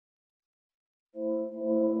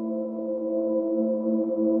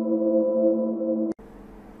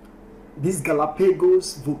This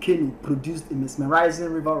Galápagos volcano produced a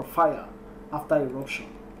mesmerizing river of fire after eruption.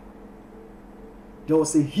 There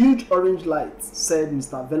was a huge orange light, said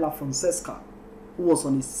Mr. Vela-Fonseca, who was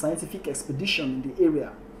on a scientific expedition in the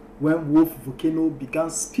area when Wolf Volcano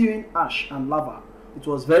began spewing ash and lava. It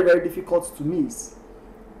was very difficult to miss.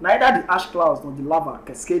 Neither the ash clouds nor the lava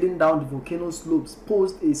cascading down the volcano slopes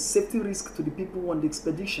posed a safety risk to the people on the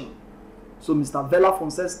expedition. So Mr.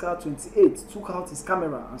 Vela-Fonseca, 28, took out his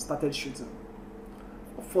camera and started shooting.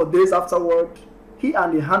 4 days afterward, he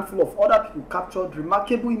and a handful of other people captured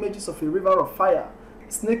remarkable images of a river of fire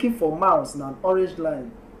snaking for miles in an orange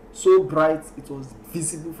line, so bright it was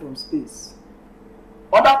visible from space.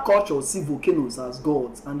 Other cultures see volcanoes as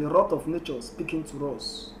gods and the wrath of nature speaking to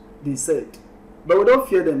us, they said. But we don't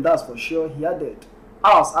fear them, that's for sure, he added.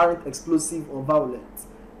 Ours aren't explosive or violent.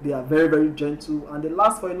 They are very gentle and they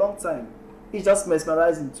last for a long time. It's just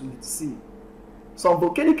mesmerizing to see. Some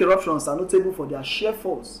volcanic eruptions are notable for their sheer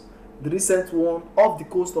force. The recent one off the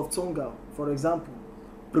coast of Tonga, for example,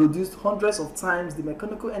 produced hundreds of times the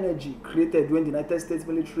mechanical energy created when the United States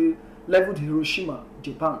military leveled Hiroshima,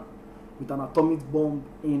 Japan, with an atomic bomb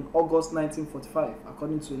in August 1945,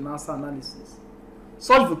 according to a NASA analysis.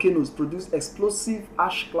 Such volcanoes produce explosive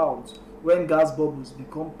ash clouds when gas bubbles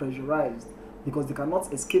become pressurized because they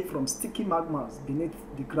cannot escape from sticky magmas beneath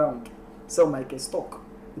the ground, said Michael Stock,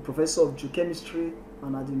 the professor of geochemistry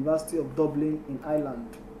and at the University of Dublin in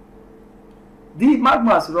Ireland. The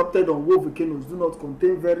magmas erupted on Wolf volcanoes do not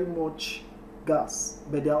contain very much gas,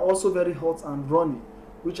 but they are also very hot and runny,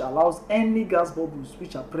 which allows any gas bubbles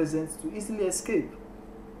which are present to easily escape.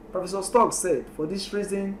 Professor Stock said, for this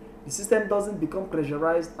reason, the system doesn't become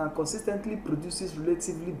pressurized and consistently produces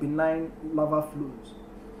relatively benign lava flows.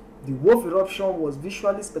 The Wolf eruption was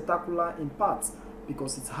visually spectacular in part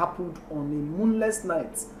because it happened on a moonless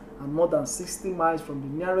night and more than 60 miles from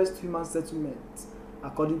the nearest human settlement,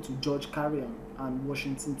 according to George Carrion and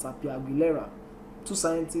Washington Tapia Aguilera, 2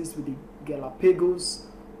 scientists with the Galápagos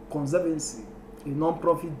Conservancy, a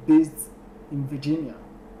non-profit based in Virginia.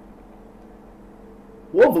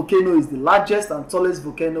 Wolf Volcano is the largest and tallest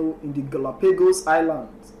volcano in the Galápagos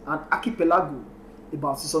Islands, an archipelago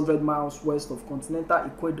about 600 miles west of continental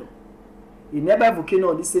Ecuador. A nearby volcano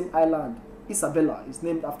on the same island, Isabella, is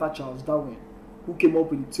named after Charles Darwin, who came up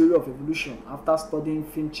with the theory of evolution after studying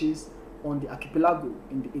finches on the archipelago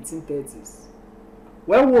in the 1830s.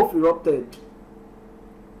 When Wolf erupted,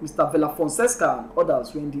 Mr. Vela-Fonseca and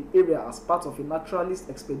others were in the area as part of a naturalist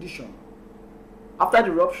expedition. After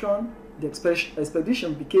the eruption, the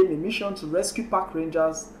expedition became a mission to rescue park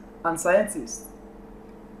rangers and scientists.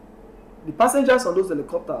 The passengers on those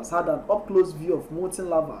helicopters had an up-close view of molten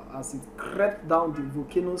lava as it crept down the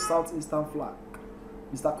volcano's southeastern flank.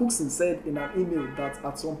 Mr. Cookson said in an email that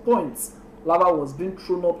at some points, lava was being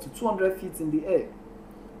thrown up to 200 feet in the air.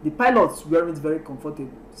 The pilots weren't very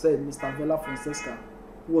comfortable, said Mr. Vela-Fonseca,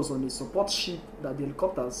 who was on a support ship that the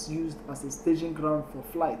helicopters used as a staging ground for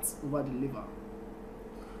flights over the river.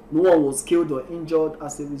 No one was killed or injured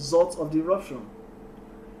as a result of the eruption.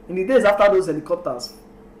 In the days after those helicopter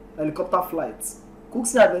flights,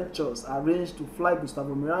 Cookson Adventures arranged to fly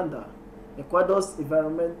Gustavo Miranda, Ecuador's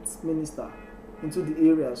environment minister, into the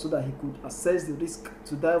area so that he could assess the risk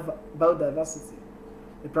to biodiversity.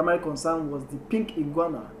 The primary concern was the pink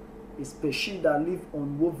iguana, a species that lived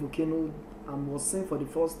on Wolf Volcano and was seen for the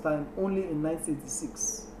first time only in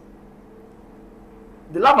 1986.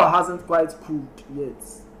 The lava hasn't quite cooled yet.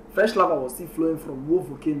 Fresh lava was still flowing from Wolf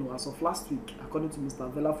Volcano as of last week, according to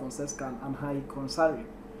Mr. Vela-Fonseca and Anhai Konsari.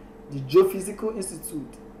 The Geophysical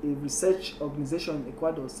Institute, a research organization in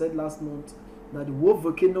Ecuador, said last month that the Wolf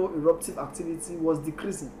Volcano eruptive activity was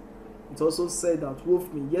decreasing. It also said that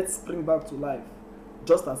Wolf may yet spring back to life,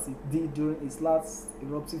 just as it did during its last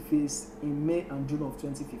eruptive phase in May and June of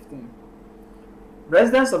 2015.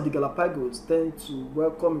 Residents of the Galápagos tend to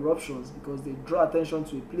welcome eruptions because they draw attention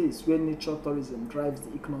to a place where nature tourism drives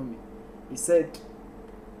the economy, he said.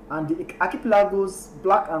 And the archipelago's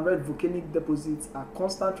black and red volcanic deposits are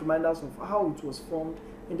constant reminders of how it was formed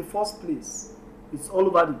in the first place. It's all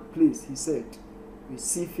over the place, he said. We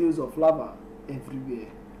see fields of lava everywhere.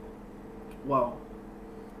 Wow.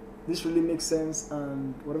 This really makes sense,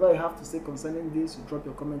 and whatever you have to say concerning this, you drop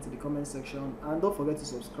your comment in the comment section, and don't forget to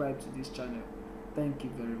subscribe to this channel. Thank you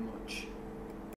very much.